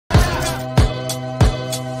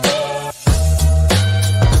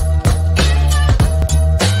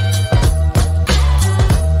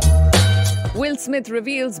Smith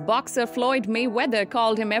reveals boxer Floyd Mayweather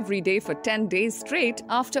called him every day for 10 days straight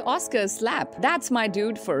after Oscar's slap. That's my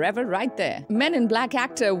dude forever right there. Men in Black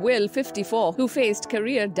actor Will, 54, who faced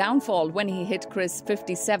career downfall when he hit Chris,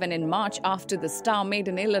 57, in March after the star made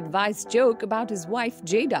an ill-advised joke about his wife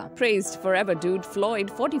Jada, praised forever dude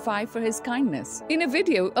Floyd, 45, for his kindness. In a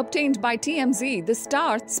video obtained by TMZ, the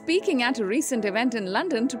star, speaking at a recent event in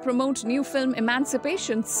London to promote new film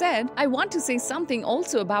Emancipation, said, "I want to say something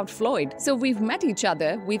also about Floyd. So we've met each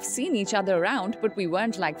other, we've seen each other around, but we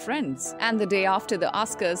weren't like friends. And the day after the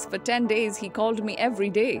Oscars, for 10 days, he called me every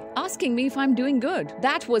day, asking me if I'm doing good.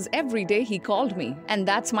 That was every day he called me. And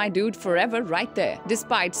that's my dude forever right there."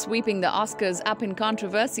 Despite sweeping the Oscars up in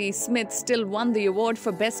controversy, Smith still won the award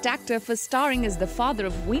for Best Actor for starring as the father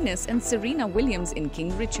of Venus and Serena Williams in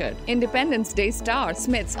King Richard. Independence Day star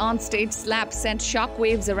Smith's onstage slap sent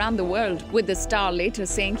shockwaves around the world, with the star later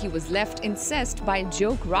saying he was left incensed by a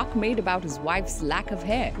joke Rock made about his wife's lack of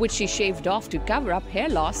hair, which she shaved off to cover up hair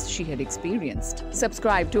loss she had experienced.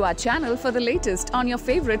 Subscribe to our channel for the latest on your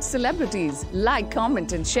favorite celebrities. Like,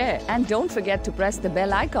 comment and share, and don't forget to press the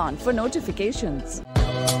bell icon for notifications.